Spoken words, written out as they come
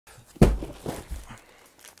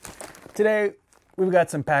Today, we've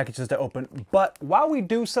got some packages to open, but while we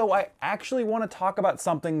do so, I actually want to talk about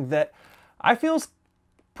something that I feel is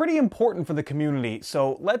pretty important for the community,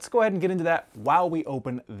 so let's go ahead and get into that while we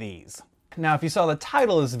open these. Now, if you saw the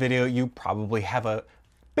title of this video, you probably have a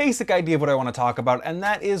basic idea of what I want to talk about, and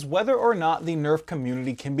that is whether or not the Nerf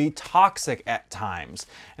community can be toxic at times.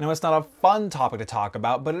 I know it's not a fun topic to talk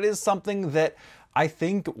about, but it is something that I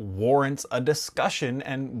think warrants a discussion,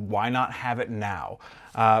 and why not have it now?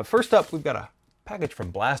 First up, we've got a package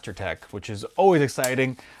from Blaster Tech, which is always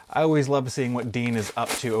exciting. I always love seeing what Dean is up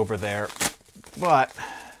to over there, but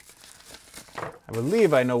I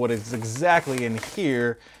believe I know what is exactly in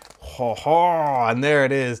here. Ho ho, and there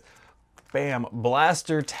it is. Bam,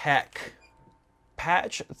 Blaster Tech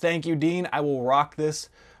patch. Thank you, Dean. I will rock this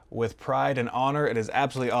with pride and honor. It is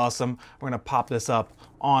absolutely awesome. We're gonna pop this up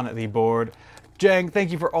on the board. Jang,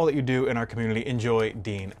 thank you for all that you do in our community. Enjoy,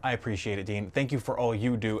 Dean. I appreciate it, Dean. Thank you for all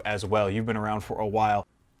you do as well. You've been around for a while.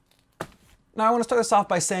 Now, I want to start this off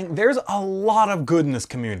by saying there's a lot of good in this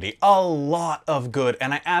community. A lot of good,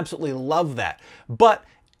 and I absolutely love that. But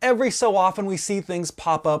every so often we see things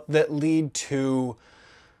pop up that lead to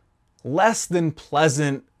less than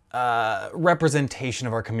pleasant representation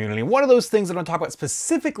of our community. One of those things that I want to talk about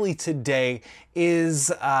specifically today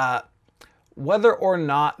is whether or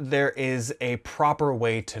not there is a proper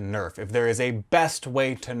way to Nerf, if there is a best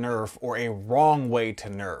way to Nerf or a wrong way to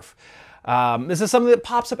Nerf. This is something that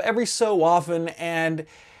pops up every so often, and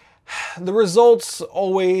the results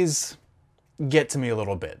always get to me a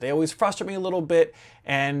little bit. They always frustrate me a little bit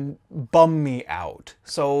and bum me out.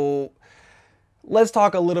 So let's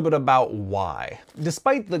talk a little bit about why.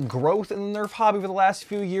 Despite the growth in the Nerf hobby over the last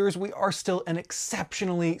few years, we are still an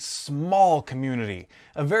exceptionally small community,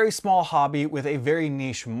 a very small hobby with a very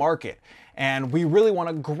niche market. And we really want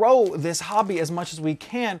to grow this hobby as much as we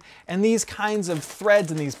can, and these kinds of threads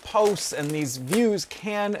and these posts and these views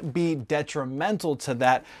can be detrimental to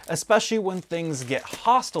that, especially when things get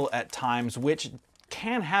hostile at times, which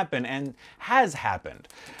can happen and has happened.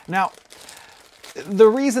 Now, the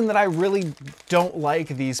reason that I really don't like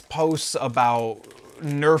these posts about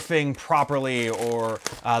nerfing properly or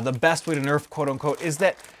the best way to nerf, quote unquote, is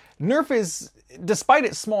that Nerf is, despite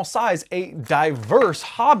its small size, a diverse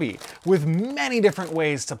hobby with many different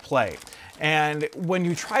ways to play. And when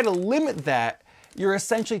you try to limit that, you're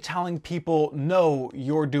essentially telling people, no,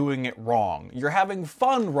 you're doing it wrong. You're having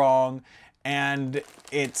fun wrong, and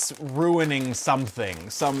it's ruining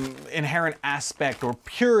something, some inherent aspect or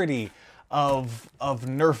purity of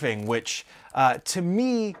nerfing, which to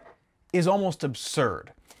me is almost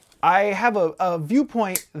absurd. I have a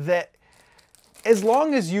viewpoint that as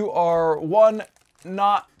long as you are, one,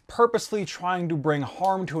 not purposely trying to bring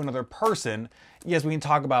harm to another person, yes, we can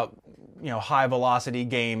talk about, high velocity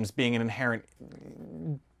games being an inherent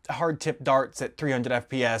hard tip darts at 300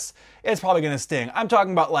 FPS, it's probably gonna sting. I'm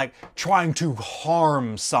talking about like trying to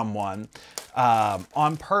harm someone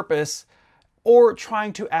on purpose, or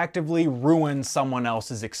trying to actively ruin someone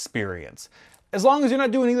else's experience. As long as you're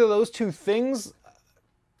not doing either of those two things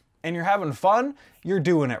and you're having fun, you're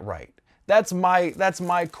doing it right. That's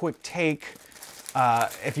my quick take,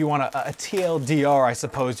 if you want a TLDR, I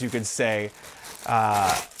suppose you could say,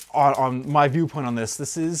 on my viewpoint on this.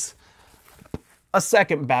 This is a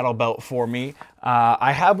second battle belt for me.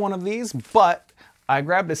 I have one of these, but I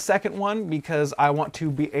grabbed a second one because I want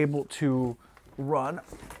to be able to run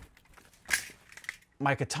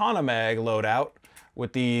my Katana mag loadout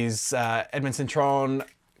with these Edmond Centron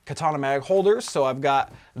Katana mag holders. So I've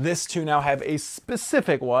got this to now have a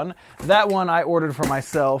specific one. That one I ordered for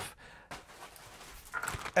myself,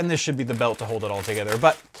 and this should be the belt to hold it all together.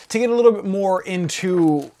 But to get a little bit more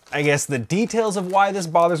into, I guess, the details of why this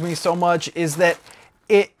bothers me so much is that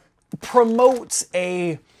it promotes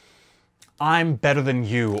a I'm better than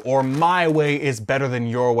you, or my way is better than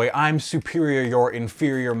your way, I'm superior, you're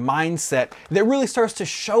inferior mindset that really starts to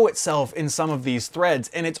show itself in some of these threads.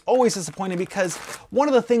 And it's always disappointing because one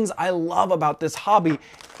of the things I love about this hobby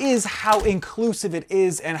is how inclusive it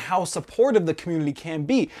is and how supportive the community can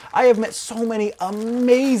be. I have met so many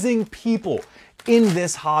amazing people in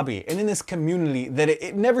this hobby and in this community that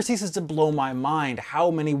it never ceases to blow my mind how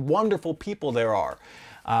many wonderful people there are.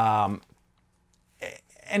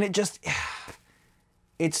 And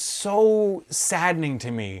it's so saddening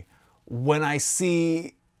to me when I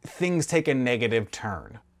see things take a negative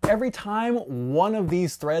turn. Every time one of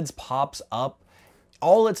these threads pops up,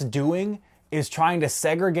 all it's doing is trying to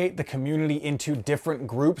segregate the community into different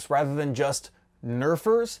groups rather than just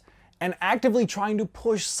nerfers, and actively trying to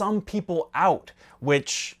push some people out,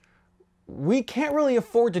 which we can't really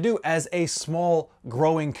afford to do as a small,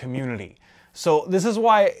 growing community. So this is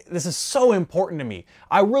why this is so important to me.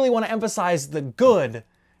 I really want to emphasize the good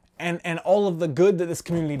and all of the good that this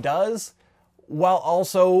community does, while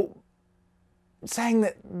also saying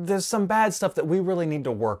that there's some bad stuff that we really need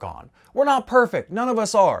to work on. We're not perfect. None of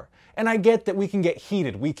us are. And I get that we can get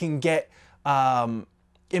heated. We can get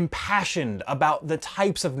impassioned about the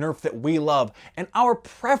types of Nerf that we love and our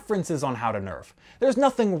preferences on how to Nerf. There's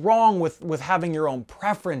nothing wrong with having your own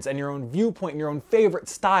preference and your own viewpoint and your own favorite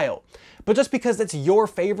style. But just because it's your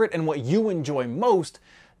favorite and what you enjoy most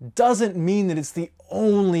doesn't mean that it's the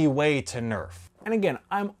only way to Nerf. And again,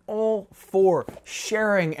 I'm all for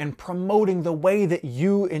sharing and promoting the way that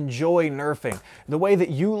you enjoy Nerfing, the way that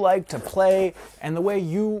you like to play, and the way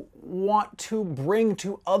you want to bring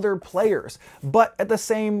to other players. But at the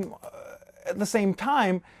same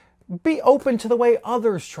time, be open to the way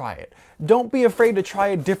others try it. Don't be afraid to try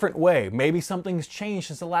a different way. Maybe something's changed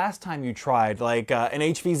since the last time you tried, like an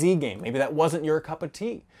HVZ game. Maybe that wasn't your cup of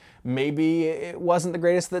tea. Maybe it wasn't the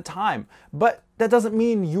greatest at the time, but that doesn't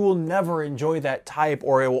mean you will never enjoy that type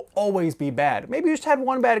or it will always be bad. Maybe you just had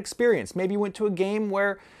one bad experience. Maybe you went to a game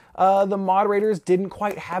where the moderators didn't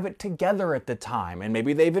quite have it together at the time, and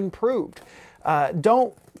maybe they've improved.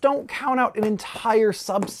 Don't count out an entire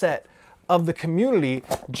subset of the community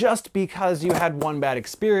just because you had one bad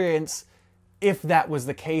experience, if that was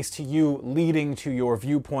the case to you, leading to your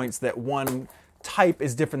viewpoints that one type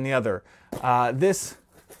is different than the other.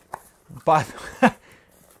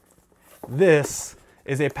 This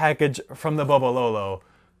is a package from the Bobololo,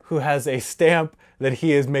 who has a stamp that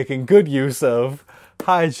he is making good use of.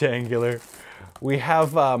 Hi, Jangular. We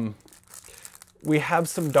have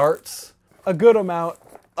some darts, a good amount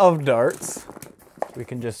of darts. We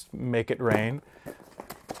can just make it rain.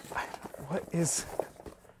 What is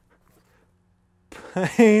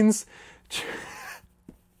planes?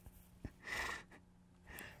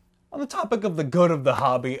 On the topic of the good of the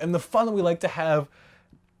hobby and the fun that we like to have,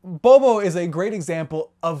 Bobo is a great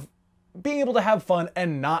example of being able to have fun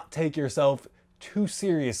and not take yourself too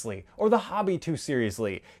seriously, or the hobby too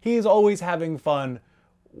seriously. He's always having fun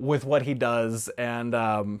with what he does,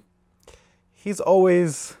 and he's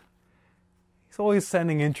always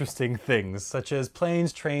sending interesting things, such as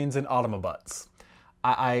planes, trains, and automobiles.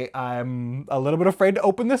 I'm a little bit afraid to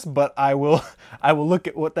open this, but I will look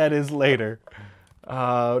at what that is later.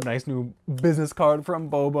 Nice new business card from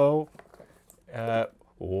Bobo.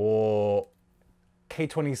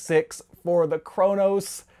 K26 for the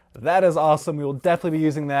Kronos. That is awesome. We will definitely be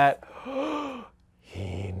using that.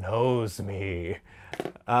 He knows me.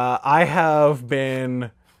 I have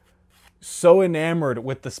been so enamored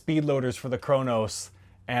with the speed loaders for the Kronos,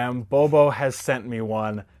 and Bobo has sent me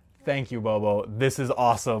one. Thank you, Bobo. This is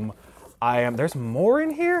awesome. There's more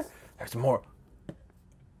in here? There's more.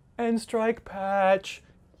 And strike patch.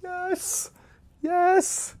 Yes.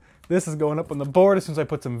 Yes. This is going up on the board as soon as I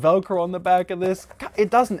put some Velcro on the back of this. God,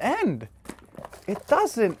 it doesn't end. It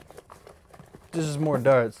doesn't. There's just more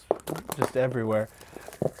darts. Just everywhere.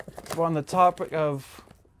 We're on the topic of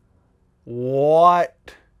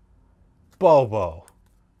what? Bobo.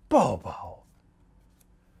 Bobo.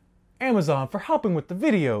 Amazon for helping with the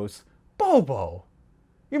videos. Bobo.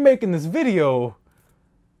 You're making this video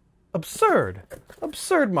absurd.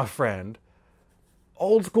 Absurd, my friend.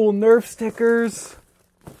 Old school Nerf stickers.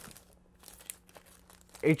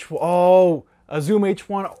 A Zoom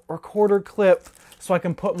H1 recorder clip so I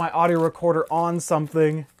can put my audio recorder on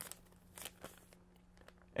something.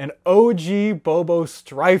 An OG Bobo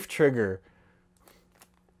Strife trigger.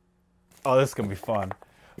 Oh, this is going to be fun.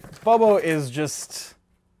 Bobo is just...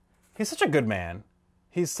 he's such a good man.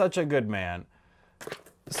 He's such a good man.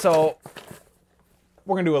 So,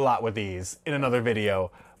 we're going to do a lot with these in another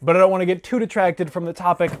video, but I don't want to get too detracted from the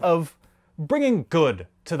topic of bringing good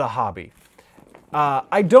to the hobby.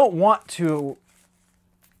 I don't want to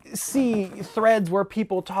see threads where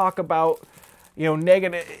people talk about,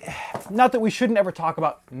 negative... not that we shouldn't ever talk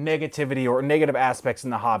about negativity or negative aspects in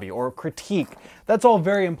the hobby or critique. That's all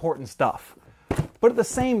very important stuff. But at the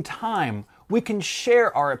same time, we can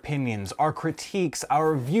share our opinions, our critiques,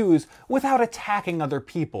 our views without attacking other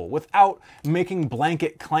people, without making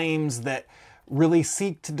blanket claims that really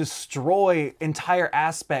seek to destroy entire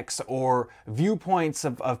aspects or viewpoints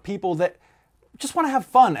of people that just want to have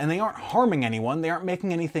fun, and they aren't harming anyone, they aren't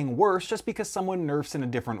making anything worse. Just because someone nerfs in a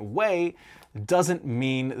different way doesn't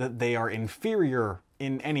mean that they are inferior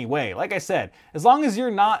in any way. Like I said, as long as you're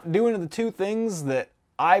not doing the two things that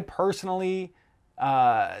I personally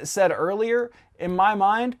said earlier, in my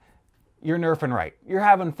mind, you're nerfing right. You're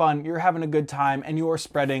having fun, you're having a good time, and you are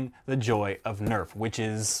spreading the joy of Nerf, which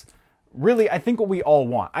is really, I think, what we all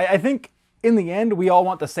want. I think in the end, we all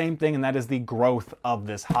want the same thing, and that is the growth of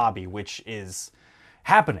this hobby, which is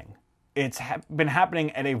happening. It's been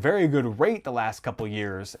happening at a very good rate the last couple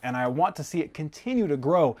years, and I want to see it continue to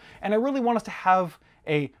grow. And I really want us to have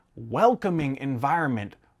a welcoming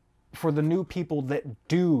environment for the new people that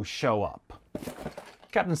do show up.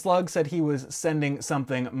 Captain Slug said he was sending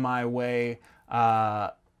something my way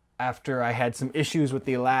after I had some issues with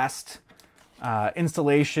the last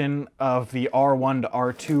installation of the R1 to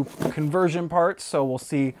R2 conversion parts. So we'll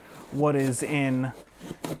see what is in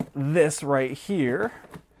this right here.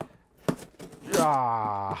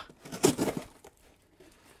 Ah.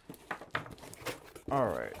 All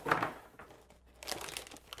right.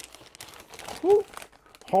 Woo.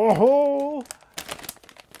 Ho ho.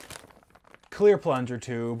 Clear plunger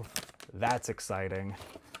tube. That's exciting.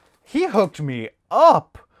 He hooked me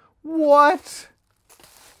up. What?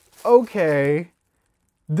 Okay.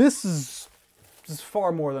 This is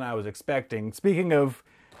far more than I was expecting. Speaking of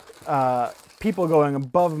people going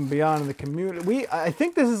above and beyond in the community, I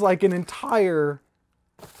think this is like an entire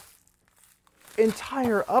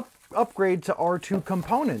upgrade to R2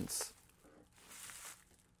 components.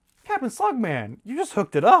 Captain Slugman, you just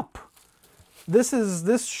hooked it up.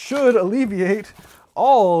 This should alleviate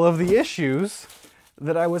all of the issues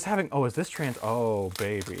that I was having. Oh, is this oh,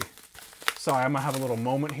 baby. Sorry, I'm gonna have a little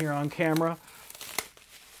moment here on camera.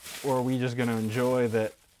 Or are we just gonna enjoy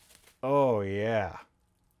that? Oh, yeah.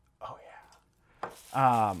 Oh,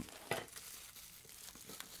 yeah.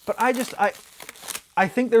 But I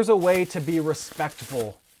think there's a way to be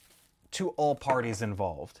respectful to all parties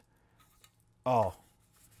involved. Oh,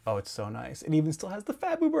 it's so nice. It even still has the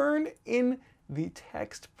Fabu burn in the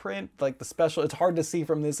text print, like the special. It's hard to see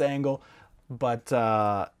from this angle, but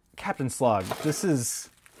Captain Slug, this is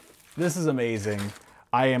amazing.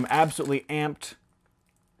 I am absolutely amped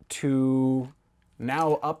to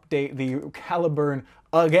now update the Caliburn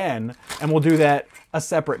again, and we'll do that a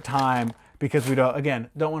separate time because we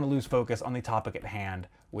don't want to lose focus on the topic at hand,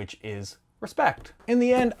 which is respect. In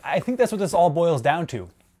the end, I think that's what this all boils down to.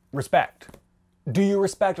 Respect. Do you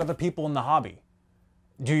respect other people in the hobby?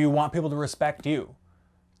 Do you want people to respect you?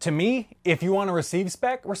 To me, if you want to receive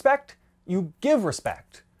respect, you give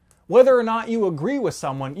respect. Whether or not you agree with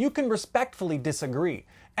someone, you can respectfully disagree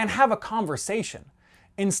and have a conversation.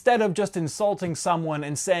 Instead of just insulting someone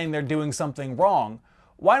and saying they're doing something wrong,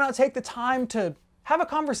 why not take the time to have a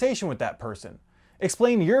conversation with that person?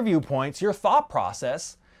 Explain your viewpoints, your thought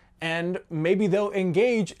process, and maybe they'll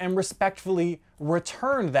engage and respectfully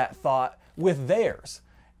return that thought with theirs.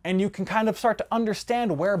 And you can kind of start to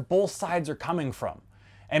understand where both sides are coming from.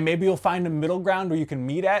 And maybe you'll find a middle ground where you can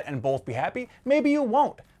meet at and both be happy. Maybe you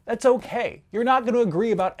won't. That's okay. You're not going to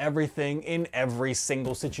agree about everything in every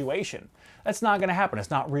single situation. That's not going to happen. It's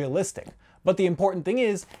not realistic. But the important thing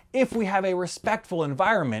is, if we have a respectful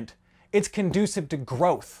environment, it's conducive to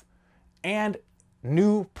growth and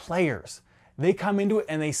new players. They come into it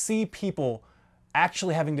and they see people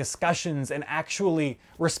actually having discussions and actually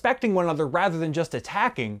respecting one another rather than just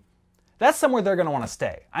attacking. That's somewhere they're going to want to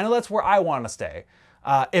stay. I know that's where I want to stay.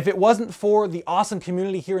 If it wasn't for the awesome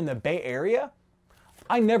community here in the Bay Area,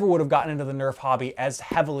 I never would have gotten into the Nerf hobby as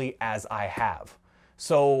heavily as I have.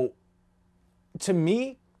 So to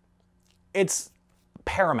me, it's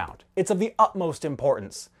paramount. It's of the utmost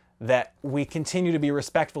importance that we continue to be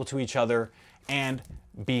respectful to each other and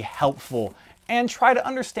be helpful and try to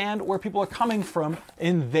understand where people are coming from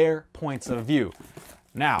in their points of view.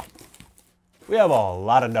 Now, we have a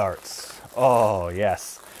lot of darts. Oh,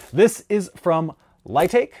 yes. This is from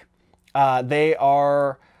Lytake. They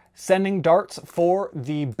are sending darts for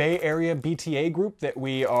the Bay Area BTA group that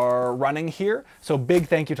we are running here. So big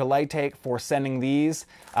thank you to Lytake for sending these.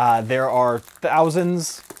 There are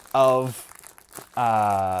thousands of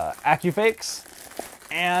AccuFakes,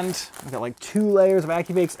 and we've got like 2 layers of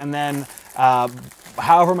AccuFakes, and then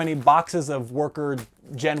however many boxes of worker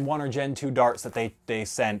Gen 1 or Gen 2 darts that they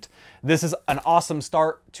sent. This is an awesome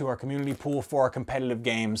start to our community pool for our competitive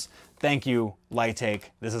games. Thank you, Lytake.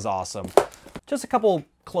 This is awesome. Just a couple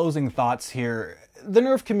closing thoughts here. The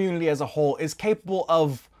Nerf community as a whole is capable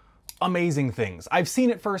of amazing things. I've seen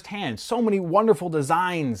it firsthand. So many wonderful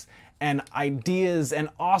designs and ideas and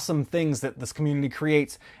awesome things that this community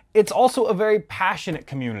creates. It's also a very passionate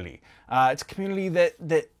community. It's a community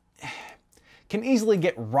that can easily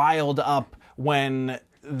get riled up when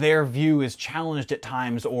their view is challenged at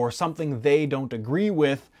times or something they don't agree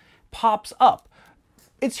with pops up.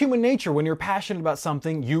 It's human nature. When you're passionate about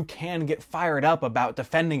something, you can get fired up about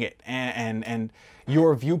defending it and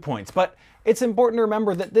your viewpoints. But it's important to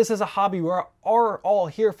remember that this is a hobby. We are all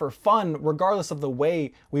here for fun, regardless of the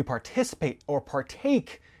way we participate or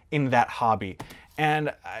partake in that hobby.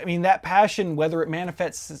 And I mean, that passion, whether it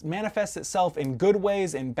manifests itself in good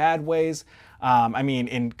ways, in bad ways, I mean,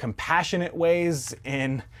 in compassionate ways,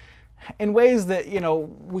 in ways that, you know,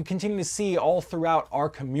 we continue to see all throughout our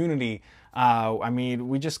community. I mean,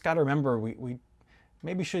 we just got to remember, we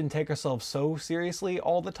maybe shouldn't take ourselves so seriously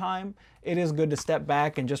all the time. It is good to step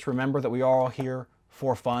back and just remember that we are all here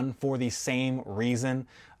for fun, for the same reason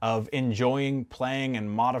of enjoying playing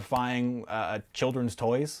and modifying children's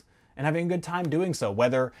toys and having a good time doing so,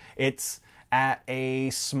 whether it's at a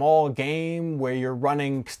small game where you're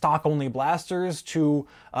running stock-only blasters to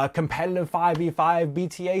a competitive 5v5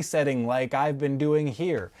 BTA setting like I've been doing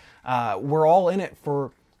here. We're all in it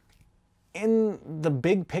for, in the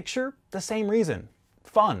big picture, the same reason.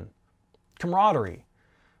 Fun, camaraderie,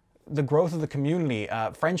 the growth of the community,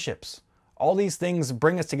 friendships. All these things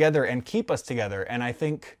bring us together and keep us together. And I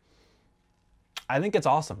think it's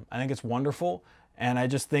awesome. I think it's wonderful. And I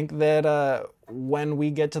just think that when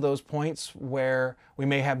we get to those points where we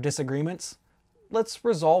may have disagreements, let's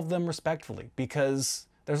resolve them respectfully, because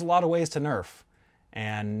there's a lot of ways to Nerf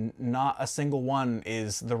and not a single one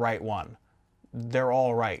is the right one. They're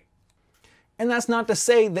all right. And that's not to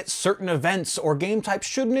say that certain events or game types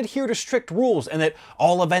shouldn't adhere to strict rules and that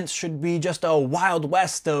all events should be just a wild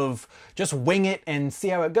west of just wing it and see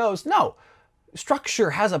how it goes. No,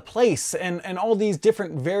 structure has a place, and all these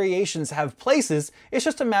different variations have places. It's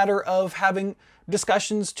just a matter of having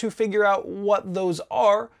discussions to figure out what those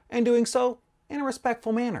are and doing so in a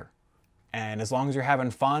respectful manner. And as long as you're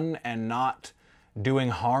having fun and not doing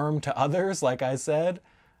harm to others, like I said,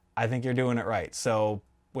 I think you're doing it right. So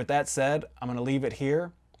with that said, I'm going to leave it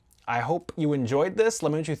here. I hope you enjoyed this.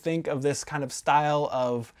 Let me know what you think of this kind of style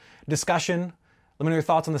of discussion. Let me know your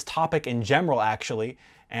thoughts on this topic in general, actually.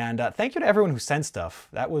 And thank you to everyone who sent stuff.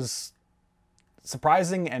 That was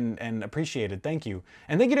surprising and appreciated. Thank you.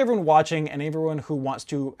 And thank you to everyone watching and everyone who wants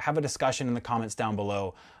to have a discussion in the comments down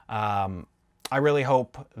below. I really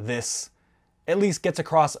hope this at least gets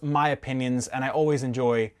across my opinions, and I always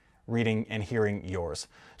enjoy reading and hearing yours.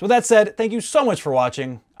 So with that said, thank you so much for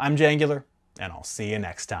watching. I'm Jangular, and I'll see you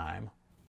next time.